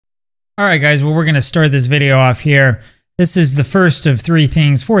All right, guys, well, we're going to start this video off here. This is the first of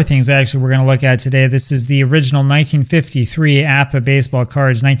four things actually we're going to look at today. This is the original 1953 APBA baseball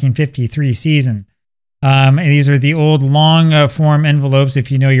cards, 1953 season. And these are the old long form envelopes.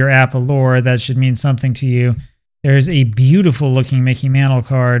 If you know your APBA lore, that should mean something to you. There's a beautiful looking Mickey Mantle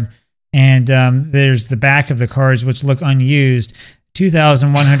card, and there's the back of the cards, which look unused.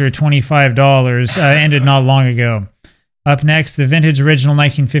 $2,125, ended not long ago. Up next, the vintage original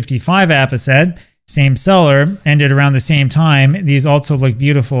 1955 APBA set. Same seller, ended around the same time. These also look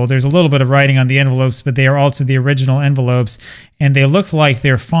beautiful. There's a little bit of writing on the envelopes, but they are also the original envelopes, and they look like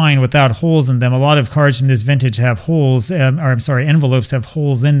they're fine without holes in them. A lot of cards in this vintage have holes, envelopes have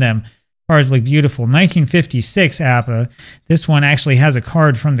holes in them. Cards look beautiful. 1956 APBA. This one actually has a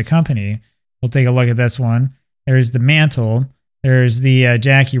card from the company. We'll take a look at this one. There's the mantle. There's the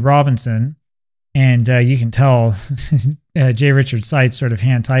Jackie Robinson. And you can tell J. Richard Seitz sort of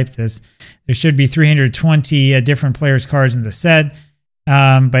hand-typed this. There should be 320 different players' cards in the set,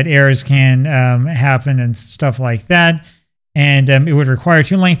 but errors can happen and stuff like that. And it would require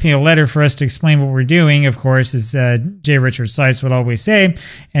too lengthy a letter for us to explain what we're doing, of course, as J. Richard Seitz would always say.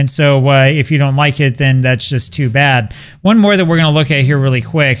 And so if you don't like it, then that's just too bad. One more that we're going to look at here really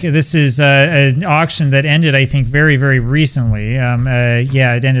quick. This is an auction that ended, I think, very, very recently.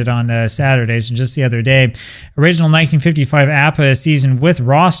 Yeah, it ended on Saturday, so just the other day. Original 1955 APBA season with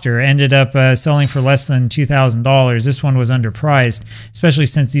roster ended up selling for less than $2,000. This one was underpriced, especially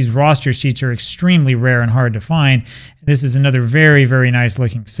since these roster sheets are extremely rare and hard to find. This is another very, very nice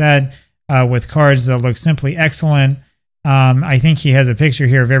looking set with cards that look simply excellent. I think he has a picture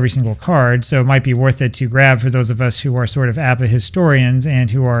here of every single card, so it might be worth it to grab for those of us who are sort of APBA historians and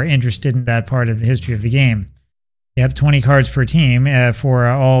who are interested in that part of the history of the game. Yep, 20 cards per team for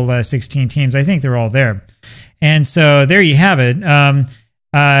all 16 teams. I think they're all there. And so there you have it.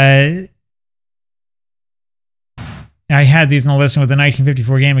 I had these on the list with the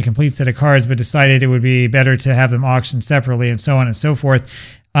 1954 game, a complete set of cards, but decided it would be better to have them auctioned separately and so on and so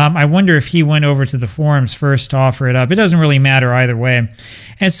forth. I wonder if he went over to the forums first to offer it up. It doesn't really matter either way.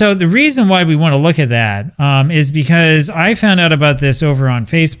 And so the reason why we want to look at that is because I found out about this over on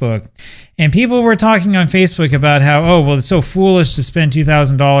Facebook. And people were talking on Facebook about how, oh, well, it's so foolish to spend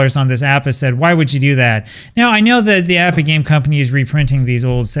 $2,000 on this APBA set. Why would you do that? Now, I know that the APBA game company is reprinting these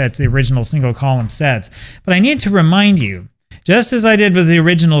old sets, the original single-column sets. But I need to remind you, just as I did with the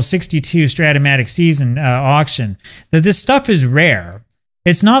original 62 Strat-O-Matic season auction, that this stuff is rare.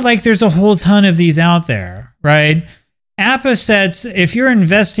 It's not like there's a whole ton of these out there, right? APBA sets, if you're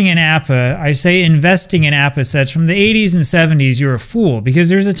investing in APBA, I say investing in APBA sets from the 80s and 70s, you're a fool because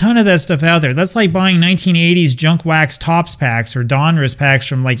there's a ton of that stuff out there. That's like buying 1980s junk wax tops packs or Donruss packs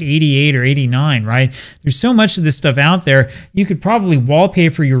from like 88 or 89, right? There's so much of this stuff out there, you could probably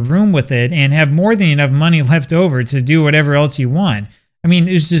wallpaper your room with it and have more than enough money left over to do whatever else you want. I mean,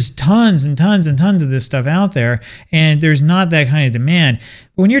 there's just tons and tons and tons of this stuff out there, and there's not that kind of demand.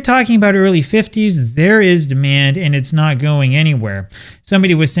 But when you're talking about early 50s, there is demand, and it's not going anywhere.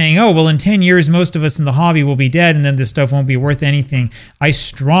 Somebody was saying, oh, well, in 10 years, most of us in the hobby will be dead, and then this stuff won't be worth anything. I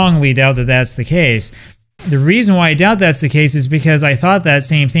strongly doubt that that's the case. The reason why I doubt that's the case is because I thought that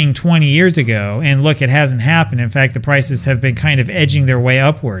same thing 20 years ago, and look, it hasn't happened. In fact, the prices have been kind of edging their way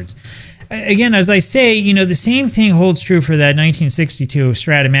upwards. Again, as I say, you know, the same thing holds true for that 1962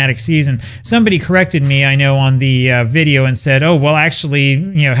 Strat-O-Matic season. Somebody corrected me, I know, on the video and said, oh, well, actually,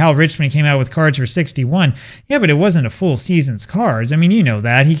 you know, Hal Richmond came out with cards for 61. Yeah, but it wasn't a full season's cards. I mean, you know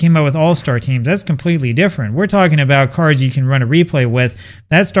that. He came out with all-star teams. That's completely different. We're talking about cards you can run a replay with.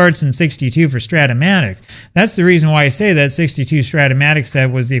 That starts in 62 for Strat-O-Matic. That's the reason why I say that 62 Strat-O-Matic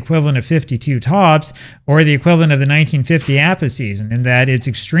set was the equivalent of 52 tops or the equivalent of the 1950 APBA season, in that it's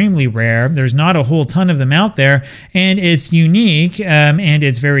extremely rare. There's not a whole ton of them out there, and it's unique, and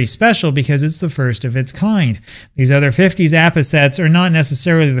it's very special because it's the first of its kind. These other 50s APBA sets are not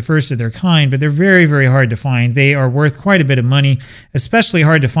necessarily the first of their kind, but they're very, very hard to find. They are worth quite a bit of money, especially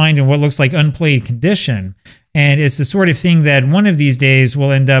hard to find in what looks like unplayed condition. And it's the sort of thing that one of these days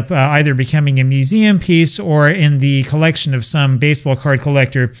will end up either becoming a museum piece or in the collection of some baseball card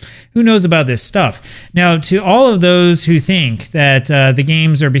collector who knows about this stuff. Now, to all of those who think that the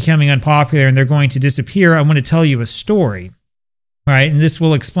games are becoming unpopular and they're going to disappear, I want to tell you a story. All right, and this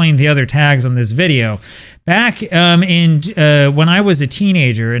will explain the other tags on this video. Back when I was a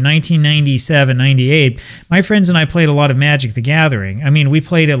teenager in 1997, 98, my friends and I played a lot of Magic the Gathering. I mean, we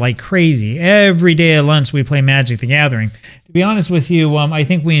played it like crazy. Every day at lunch, we play Magic the Gathering. To be honest with you, I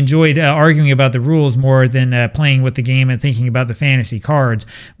think we enjoyed arguing about the rules more than playing with the game and thinking about the fantasy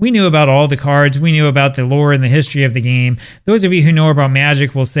cards. We knew about all the cards. We knew about the lore and the history of the game. Those of you who know about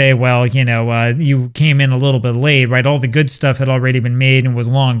Magic will say, well, you know, you came in a little bit late, right? All the good stuff had already been made and was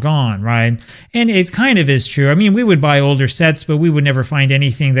long gone, right? And it kind of is true. I mean, we would buy older sets, but we would never find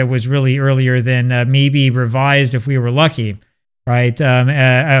anything that was really earlier than maybe revised if we were lucky. Right,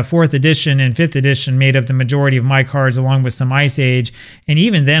 4th edition and 5th edition made up the majority of my cards, along with some Ice Age. And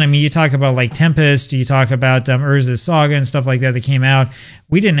even then, I mean, you talk about like Tempest, you talk about Urza's Saga and stuff like that that came out.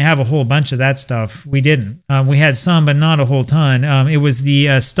 We didn't have a whole bunch of that stuff. We didn't. We had some, but not a whole ton. It was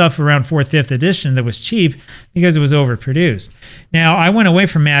the stuff around 4th, 5th edition that was cheap because it was overproduced. Now, I went away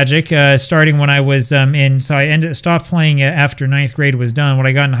from Magic starting when I was so I stopped playing after 9th grade was done. When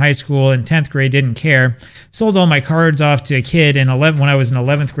I got in high school and 10th grade, didn't care. Sold all my cards off to a kid when I was in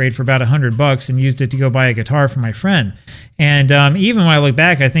 11th grade for about $100 and used it to go buy a guitar for my friend. And even when I look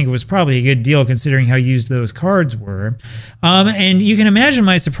back, I think it was probably a good deal considering how used those cards were. And you can imagine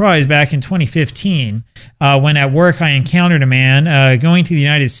my surprise back in 2015 when at work I encountered a man going to the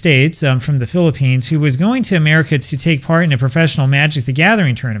United States from the Philippines who was going to America to take part in a professional Magic the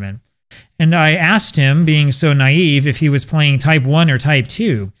Gathering tournament. And I asked him, being so naive, if he was playing Type 1 or Type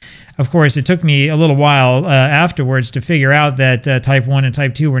 2. Of course, it took me a little while afterwards to figure out that Type 1 and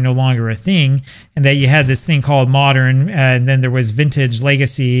Type 2 were no longer a thing, and that you had this thing called Modern, and then there was Vintage,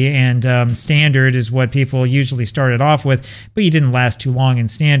 Legacy, and Standard is what people usually started off with, but you didn't last too long in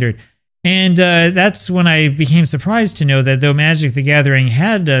Standard. And that's when I became surprised to know that though Magic the Gathering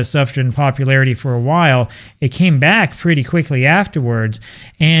had suffered in popularity for a while, it came back pretty quickly afterwards.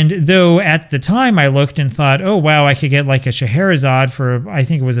 And though at the time I looked and thought, oh wow, I could get like a Scheherazade for, I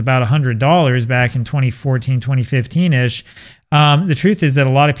think it was about $100 back in 2014, 2015-ish, the truth is that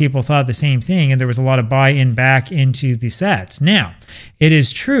a lot of people thought the same thing, and there was a lot of buy-in back into the sets. Now, it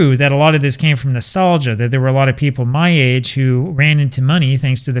is true that a lot of this came from nostalgia, that there were a lot of people my age who ran into money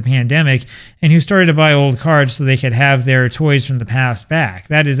thanks to the pandemic and who started to buy old cards so they could have their toys from the past back.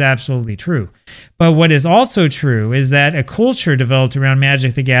 That is absolutely true. But what is also true is that a culture developed around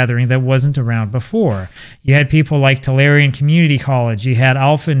Magic the Gathering that wasn't around before. You had people like Tolarian Community College, you had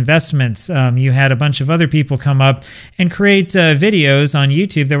Alpha Investments, you had a bunch of other people come up and create videos on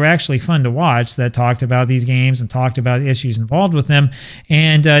YouTube that were actually fun to watch that talked about these games and talked about issues involved with them,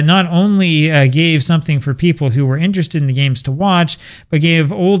 and not only gave something for people who were interested in the games to watch, but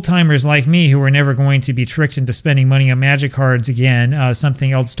gave old-timers like me who were never going to be tricked into spending money on Magic cards again,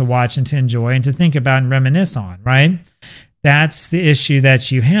 something else to watch and to enjoy and to think about and reminisce on, right? That's the issue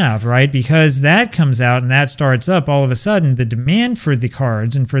that you have, right? Because that comes out and that starts up, all of a sudden the demand for the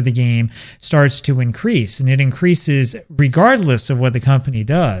cards and for the game starts to increase, and it increases regardless of what the company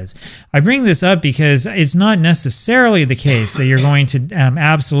does. I bring this up because it's not necessarily the case that you're going to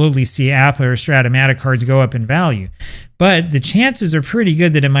absolutely see APBA or Strat-O-Matic cards go up in value. But the chances are pretty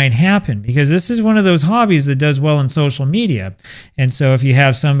good that it might happen because this is one of those hobbies that does well in social media. And so if you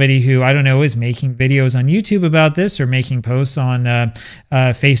have somebody who, I don't know, is making videos on YouTube about this, or making posts on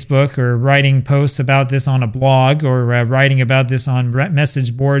Facebook, or writing posts about this on a blog, or writing about this on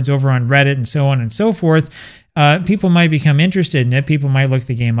message boards over on Reddit and so on and so forth, people might become interested in it. People might look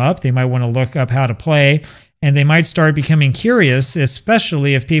the game up. They might want to look up how to play. And they might start becoming curious,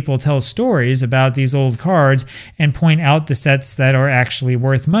 especially if people tell stories about these old cards and point out the sets that are actually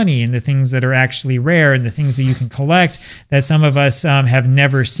worth money and the things that are actually rare and the things that you can collect that some of us have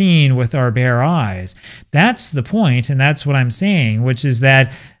never seen with our bare eyes. That's the point, and that's what I'm saying, which is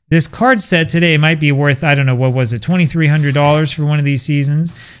that this card set today might be worth, I don't know, what was it, $2,300 for one of these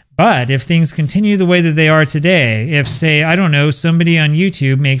seasons? But if things continue the way that they are today, if, say, I don't know, somebody on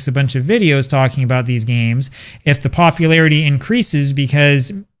YouTube makes a bunch of videos talking about these games, if the popularity increases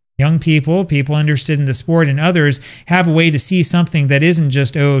because young people, people interested in the sport, and others have a way to see something that isn't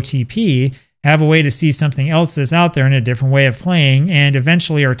just OOTP, have a way to see something else that's out there in a different way of playing, and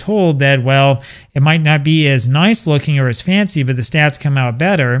eventually are told that, well, it might not be as nice looking or as fancy, but the stats come out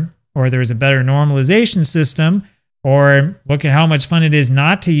better, or there's a better normalization system, or look at how much fun it is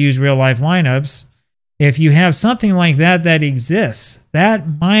not to use real-life lineups. If you have something like that that exists, that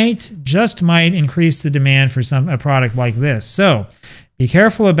just might increase the demand for a product like this. So be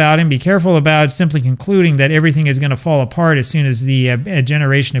careful about it. Be careful about simply concluding that everything is going to fall apart as soon as the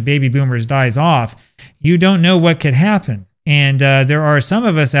generation of baby boomers dies off. You don't know what could happen. And there are some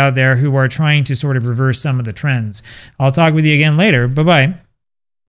of us out there who are trying to sort of reverse some of the trends. I'll talk with you again later. Bye-bye.